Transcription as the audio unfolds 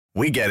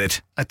We get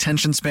it.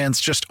 Attention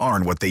spans just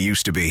aren't what they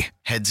used to be.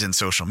 Heads in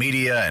social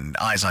media and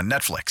eyes on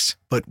Netflix.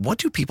 But what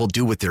do people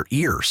do with their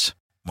ears?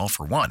 Well,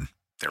 for one,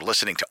 they're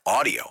listening to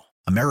audio.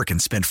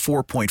 Americans spend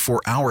 4.4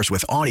 hours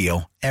with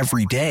audio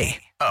every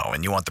day. Oh,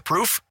 and you want the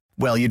proof?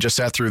 Well, you just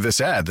sat through this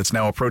ad that's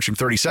now approaching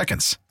 30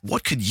 seconds.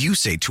 What could you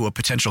say to a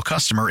potential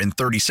customer in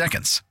 30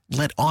 seconds?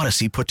 Let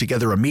Odyssey put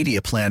together a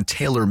media plan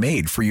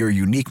tailor-made for your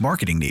unique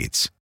marketing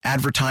needs.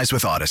 Advertise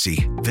with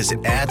Odyssey.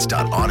 Visit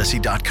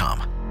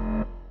ads.odyssey.com.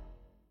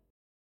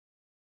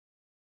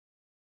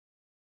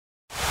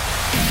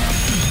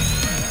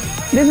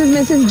 This is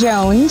Mrs.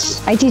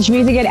 Jones. I teach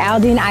music at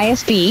Aldine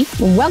ISD.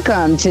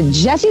 Welcome to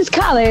Jessie's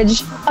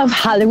College of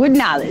Hollywood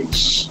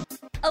Knowledge.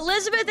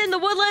 Elizabeth in the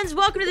Woodlands,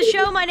 welcome to the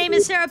show. My name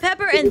is Sarah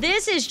Pepper, and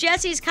this is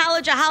Jessie's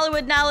College of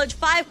Hollywood Knowledge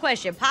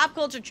 5-question pop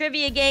culture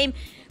trivia game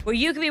where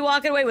you can be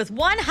walking away with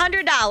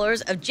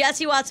 $100 of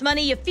Jessie Watts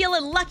money. You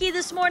feeling lucky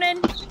this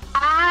morning?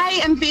 I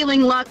am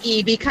feeling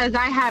lucky because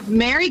I have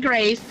Mary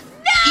Grace,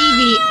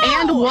 Evie,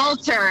 and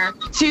Walter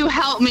to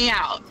help me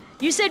out.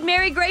 You said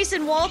Mary Grace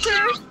and Walter?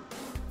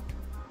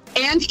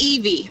 And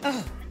Evie.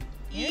 Oh,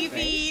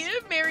 Evie,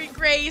 Mary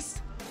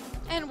Grace,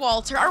 and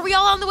Walter. Are we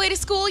all on the way to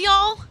school,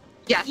 y'all?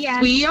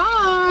 Yes, we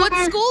are. What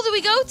school do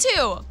we go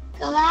to?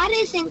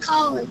 Gladys and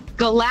Collins.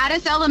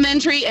 Gladys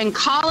Elementary and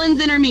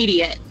Collins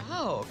Intermediate.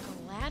 Oh,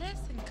 Gladys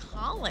and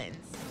Collins.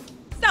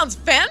 Sounds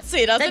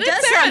fancy, doesn't That it?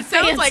 does Sarah?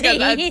 sound Sounds like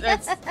fancy.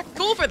 that's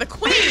school for the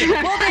queen.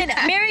 Well then,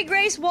 Mary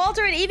Grace,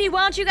 Walter, and Evie,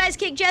 why don't you guys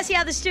kick Jessie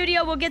out of the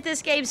studio? We'll get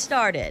this game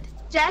started.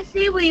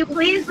 Jessie, will you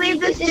please leave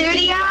the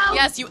studio?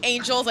 Yes, you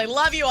angels. I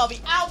love you. I'll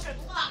be out. Good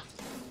luck.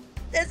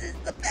 This is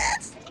the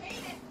best.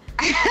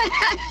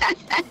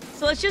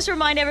 So let's just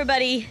remind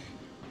everybody,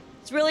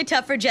 it's really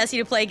tough for Jessie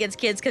to play against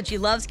kids because she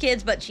loves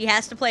kids, but she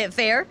has to play it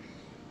fair.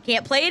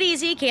 Can't play it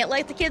easy, can't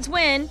let the kids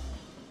win.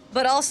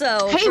 But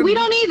also... Hey, we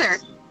don't either.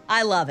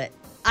 I love it.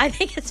 I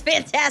think it's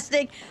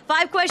fantastic.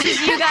 5 questions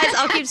to you guys.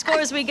 I'll keep score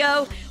as we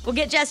go. We'll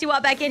get Jessie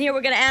Watt back in here.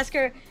 We're going to ask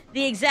her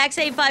the exact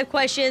same 5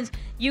 questions.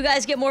 You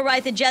guys get more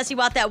right than Jessie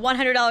Watt. That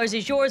 $100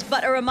 is yours.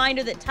 But a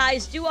reminder that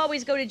ties do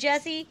always go to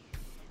Jessie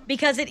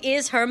because it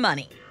is her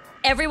money.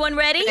 Everyone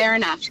ready? Fair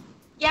enough.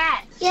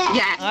 Yes.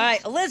 Yes. All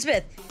right,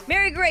 Elizabeth,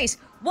 Mary Grace,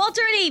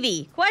 Walter, and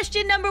Evie.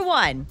 Question number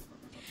 1.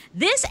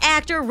 This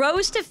actor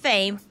rose to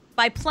fame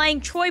by playing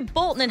Troy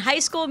Bolton in High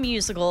School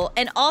Musical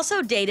and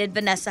also dated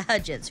Vanessa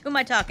Hudgens. Who am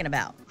I talking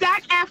about?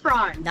 Zac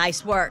Efron.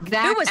 Nice work.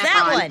 Zac Who was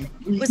that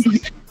Efron. one?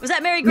 Was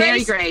that Mary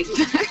Grace? Mary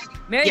Grace.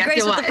 Mary Yes,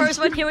 Grace it with the was. first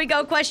one. Here we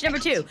go. Question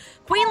number 2.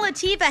 Queen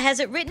Latifah has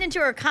it written into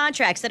her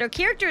contracts that her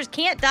characters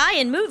can't die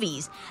in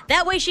movies.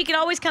 That way she can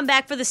always come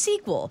back for the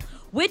sequel.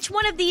 Which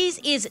one of these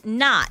is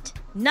not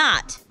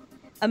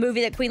a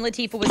movie that Queen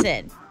Latifah was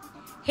in?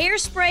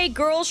 Hairspray,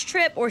 Girls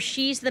Trip, or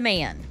She's the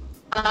Man?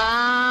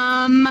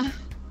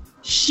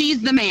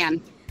 She's the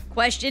Man.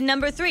 Question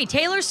number 3.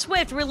 Taylor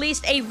Swift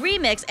released a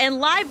remix and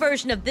live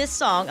version of this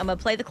song. I'm going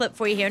to play the clip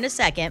for you here in a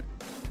second.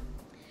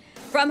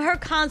 From her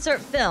concert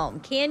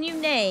film. Can you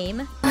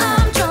name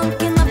I'm drunk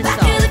in the this back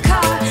song? of the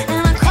car,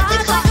 and I cry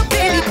like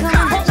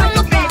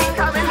a baby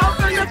coming home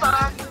from the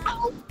bar.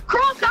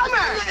 Cruel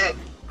Summer.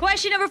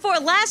 Question number 4.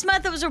 Last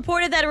month, it was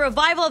reported that a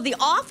revival of The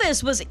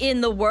Office was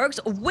in the works.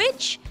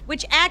 Which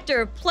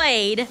actor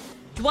played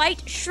Dwight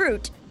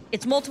Schrute?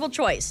 It's multiple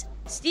choice.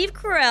 Steve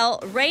Carell,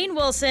 Rainn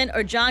Wilson,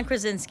 or John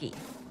Krasinski?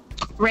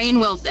 Rainn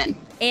Wilson.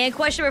 And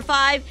question number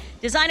 5.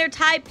 Designer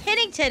Ty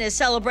Pennington is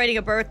celebrating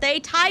a birthday.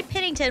 Ty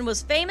Pennington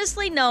was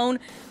famously known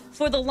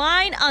for the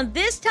line on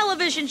this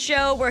television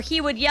show where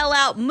he would yell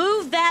out,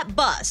 "Move that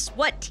bus."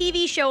 What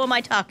TV show am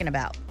I talking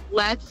about?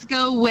 Let's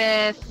go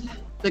with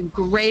The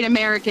Great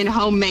American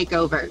Home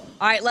Makeover.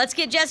 All right, let's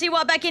get Jessie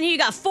Watt back in here. You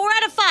got 4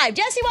 out of 5.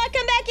 Jessie Watt,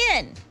 come back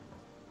in.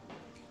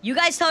 You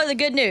guys tell her the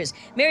good news.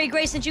 Mary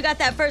Grace, since you got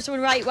that first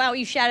one right, why don't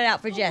you shout it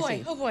out for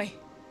Jessie? Oh boy.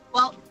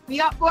 Well, we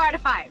got 4 out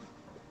of 5.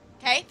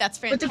 Okay, that's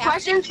But fantastic. the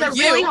questions for are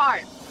you. really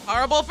hard.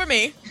 Horrible for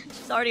me.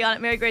 She's already on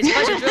it, Mary Grace. The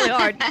question's really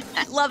hard.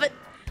 Love it.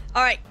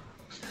 All right,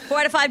 4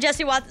 out of 5,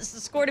 Jessie Watt. This is the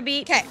score to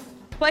beat. Okay.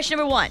 Question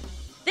number 1.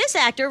 This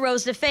actor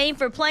rose to fame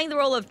for playing the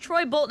role of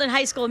Troy Bolton in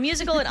High School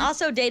Musical and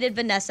also dated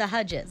Vanessa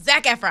Hudgens.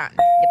 Zac Efron.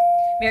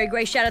 Mary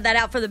Grace shouted that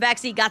out for the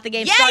backseat, got the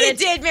game Yeah, started.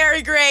 you did,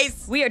 Mary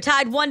Grace. We are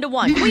tied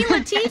 1-1. Queen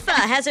Latifah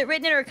has it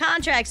written in her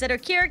contracts that her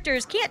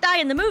characters can't die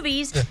in the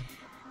movies.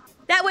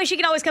 That way she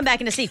can always come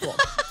back in a sequel.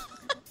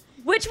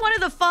 Which one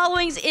of the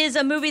followings is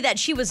a movie that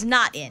she was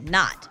not in?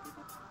 Not.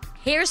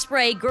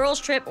 Hairspray, Girls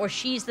Trip, or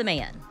She's the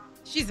Man?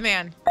 She's the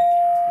man.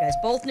 You guys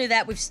both knew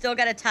that. We've still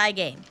got a tie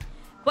game.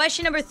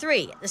 Question number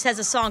 3. This has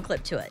a song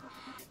clip to it.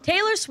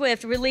 Taylor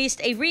Swift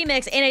released a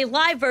remix and a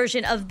live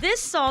version of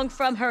this song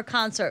from her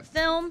concert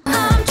film.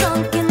 I'm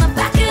drunk in the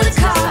back of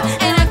the car,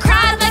 and I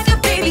cried like a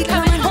baby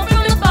coming home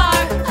from the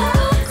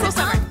bar. Cruel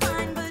Summer.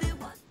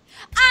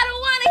 I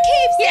don't want to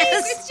keep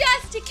Yes. secrets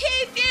just to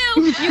keep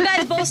you. You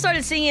guys both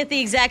started singing at the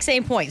exact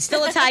same point.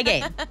 Still a tie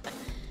game.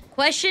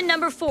 Question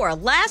number 4.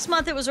 Last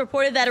month it was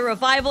reported that a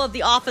revival of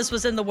The Office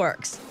was in the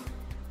works.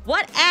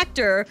 What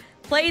actor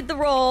played the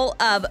role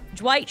of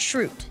Dwight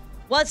Schrute?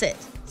 Was it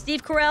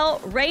Steve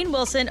Carell, Rainn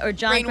Wilson, or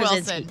John Rainn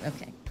Krasinski? Wilson.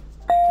 Okay.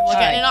 Look All at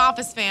right. an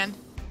Office fan.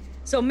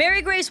 So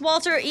Mary Grace,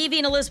 Walter, Evie,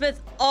 and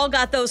Elizabeth all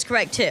got those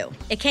correct too.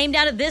 It came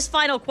down to this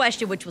final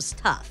question, which was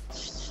tough.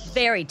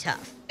 Very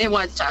tough. It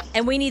was tough.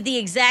 And we need the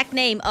exact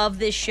name of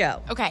this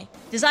show. Okay.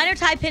 Designer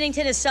Ty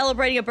Pennington is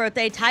celebrating a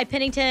birthday. Ty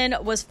Pennington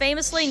was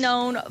famously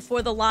known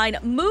for the line,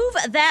 "Move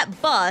that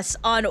bus"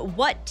 on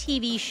what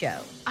TV show?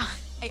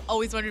 I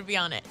always wanted to be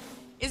on it.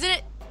 Isn't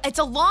it? It's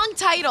a long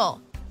title.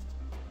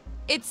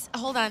 It's,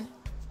 hold on.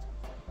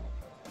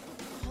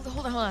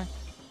 Hold on.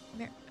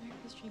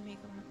 America's Dream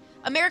Makeover.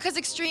 America's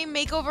Extreme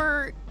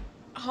Makeover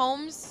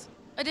Home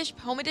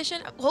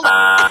Edition? Hold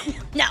on.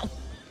 No.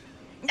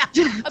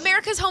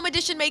 America's Home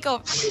Edition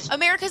Makeover.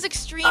 America's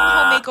Extreme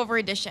Home Makeover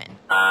Edition.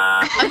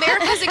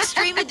 America's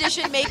Extreme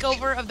Edition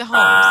Makeover of the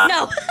Homes.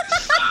 No.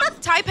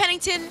 Ty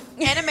Pennington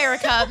and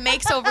America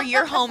makes over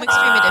your home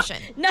Extreme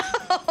Edition. No,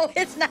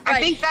 it's not right. I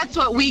think that's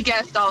what we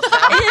guessed also.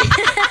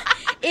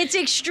 It's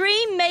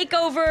Extreme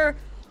Makeover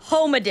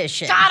Home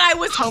Edition. God, I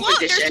was Home close.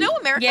 Edition. There's no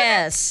America.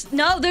 Yes.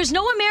 No, there's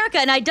no America.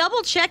 And I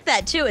double checked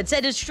that too. It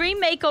said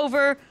Extreme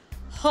Makeover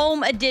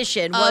Home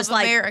Edition was Of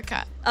like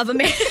America. of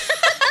America.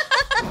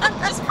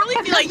 Just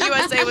really feel like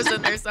USA was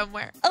in there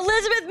somewhere.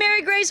 Elizabeth,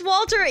 Mary Grace,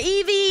 Walter,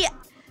 Evie.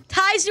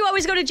 Ties do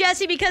always go to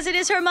Jessie because it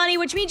is her money,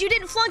 which means you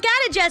didn't flunk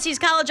out of Jessie's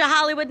College of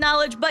Hollywood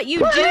Knowledge, but you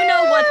do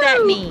know what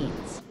that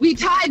means. We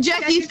tied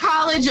Jesse's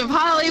College of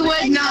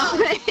Hollywood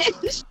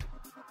knowledge.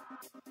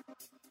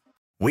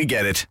 We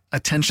get it.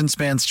 Attention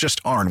spans just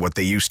aren't what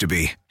they used to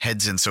be.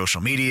 Heads in social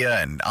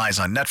media and eyes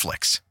on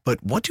Netflix.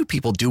 But what do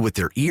people do with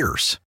their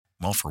ears?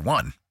 Well, for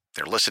one,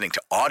 they're listening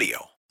to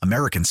audio.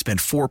 Americans spend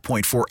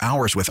 4.4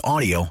 hours with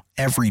audio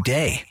every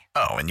day.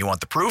 Oh, and you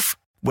want the proof?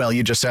 Well,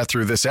 you just sat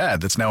through this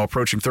ad that's now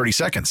approaching 30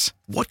 seconds.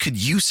 What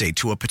could you say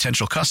to a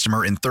potential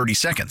customer in 30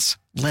 seconds?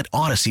 Let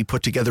Odyssey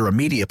put together a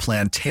media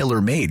plan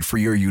tailor-made for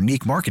your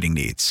unique marketing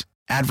needs.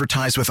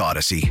 Advertise with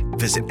Odyssey.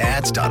 Visit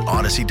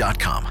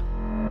ads.odyssey.com.